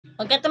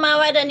Huwag ka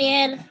tumawa,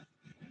 Daniel.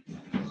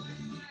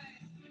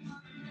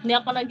 Hindi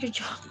ako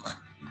nag-joke.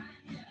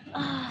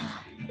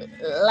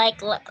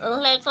 Like.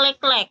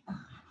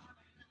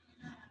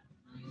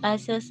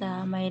 Aso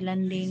sa may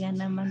landingan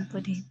naman po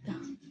dito.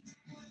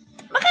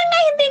 Baka nga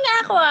hindi nga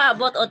ako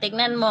abot. O,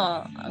 tignan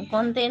mo. Ang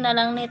konti na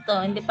lang nito.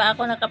 Hindi pa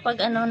ako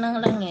nakapag ano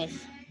ng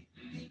langis.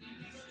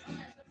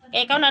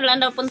 Kaya ikaw na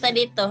lang daw punta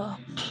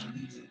dito.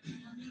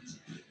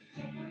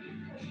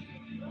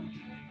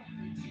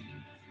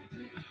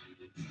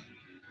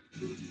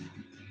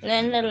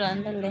 Lenda.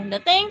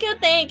 Thank you.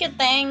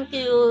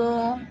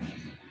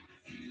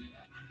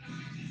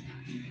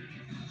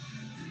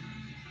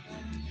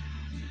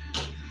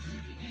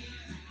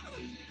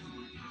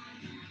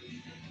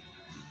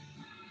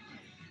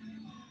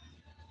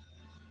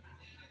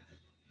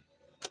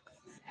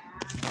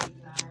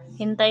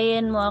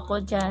 Hintayin mo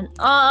ako dyan.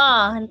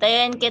 Oo,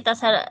 hintayin kita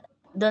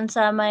doon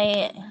sa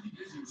may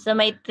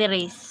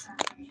tiris.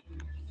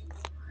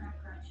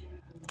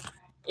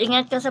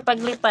 Ingat ka sa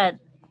paglipad.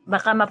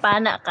 Baka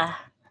mapana ka.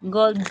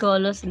 Gold,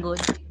 golos,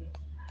 good.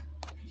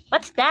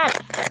 What's that?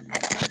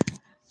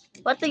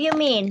 What do you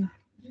mean?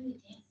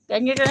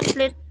 Can you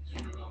translate?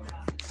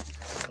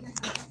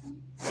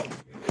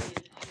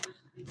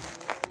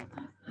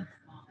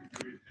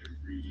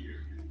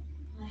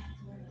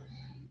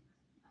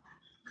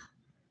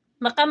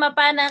 Baka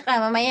mapana ka.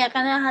 Mamaya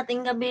ka na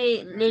hating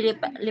gabi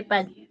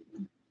lipad.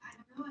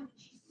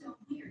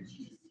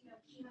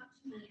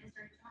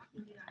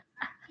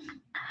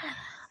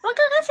 Huwag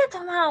ka kasi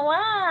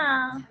tumawa.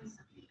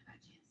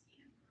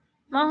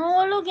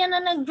 Mahulog yan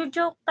na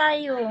nagjo-joke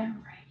tayo.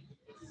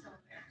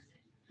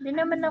 Hindi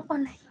naman ako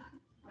na.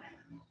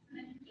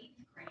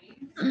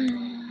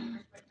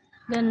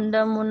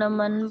 Ganda mo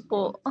naman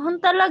po.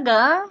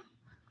 Talaga?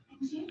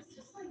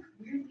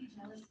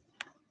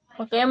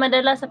 Okay,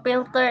 madala sa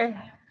filter.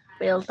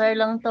 Filter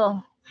lang to.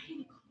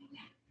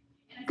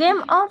 Game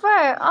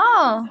over.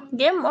 Oh,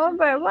 game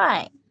over.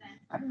 Why?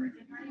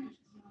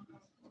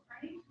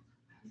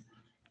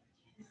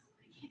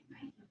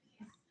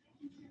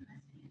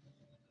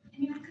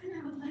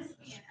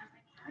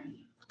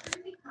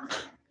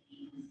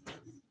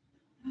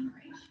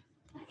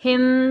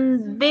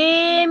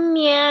 Hindi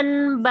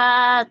miyan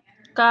ba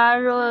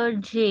Karol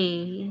G?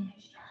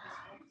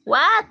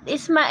 What?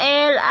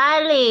 Ismail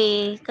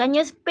Ali? Can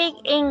you speak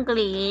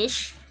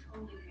English?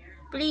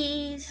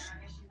 Please.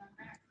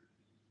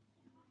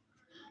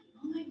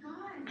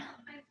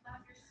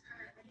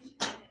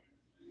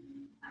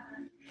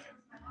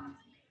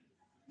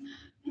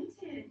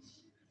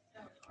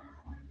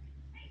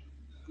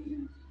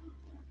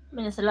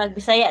 Minasalag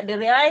Bisaya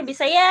diri ay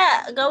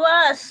Bisaya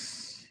gawas.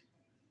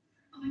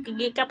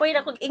 Kigikapoy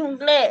na kog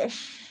English.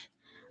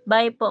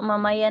 Bye po,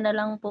 mamaya na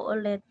lang po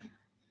ulit.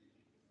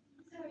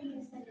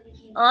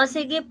 Oh,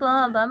 sige po,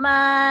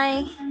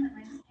 bye-bye.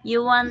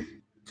 You want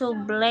to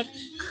black?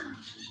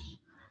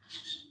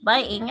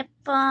 Bye, ingat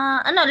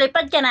pa. Ano,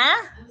 lipad ka na?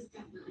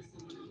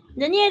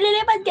 Daniel,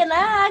 lilipad ka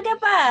na. Aga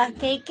pa.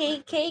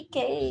 KKKK.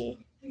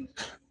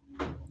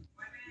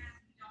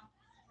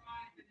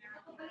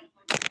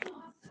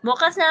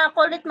 Bukas na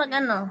ako ulit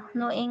mag-ano,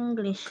 no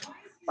English.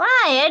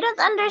 Why? I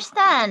don't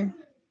understand.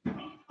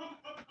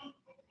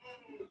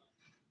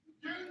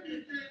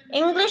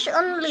 English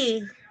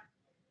only.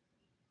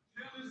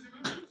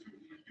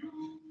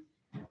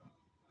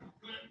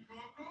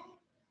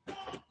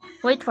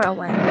 Wait for a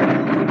while.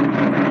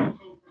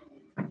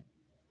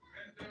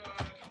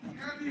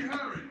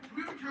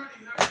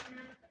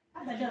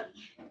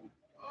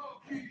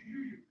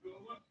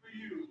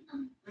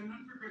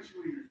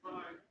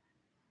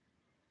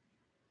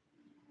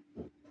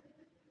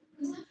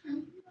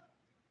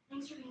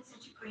 Thanks for being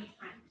such a great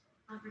friend,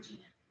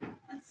 Regina.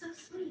 That's so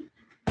sweet.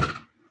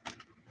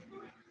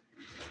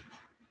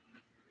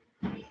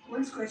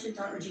 Once Gretchen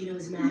thought Regina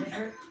was mad at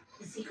her,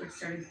 the secrets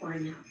started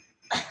pouring out.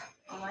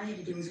 All I had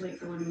to do was wait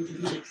for one we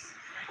could use.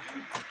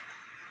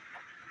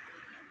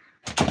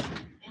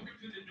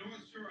 Welcome to the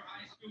North Shore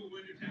High School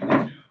Winter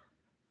Talent Show.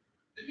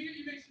 The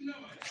community makes some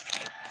noise.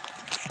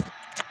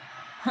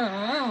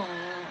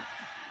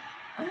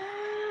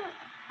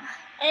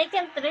 I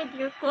can't read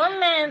your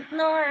comment,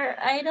 nor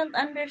I don't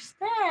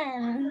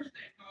understand.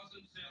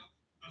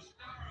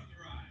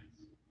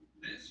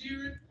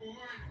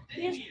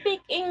 You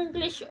speak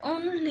English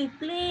only,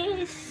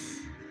 please.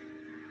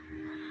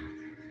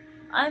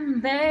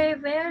 I'm very,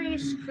 very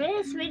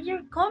stressed with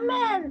your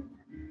comment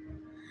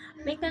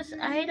because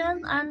I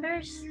don't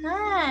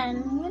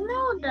understand. You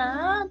know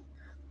that.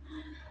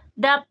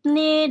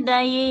 Daphne,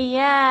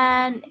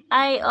 Dayan,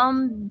 I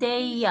am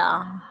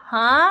Deya.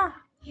 Huh?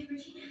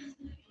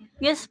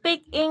 You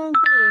speak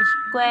English.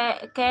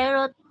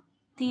 Quiero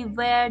te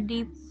ver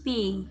de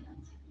pi.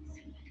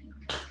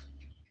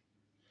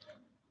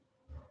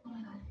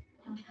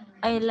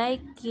 I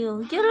like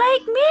you. You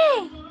like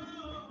me?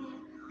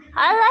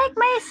 I like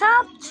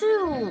myself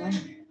too.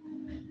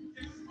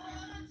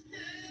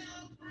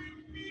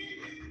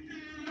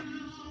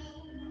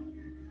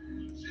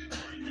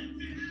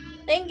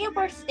 Thank you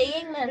for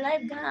staying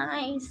alive,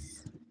 guys.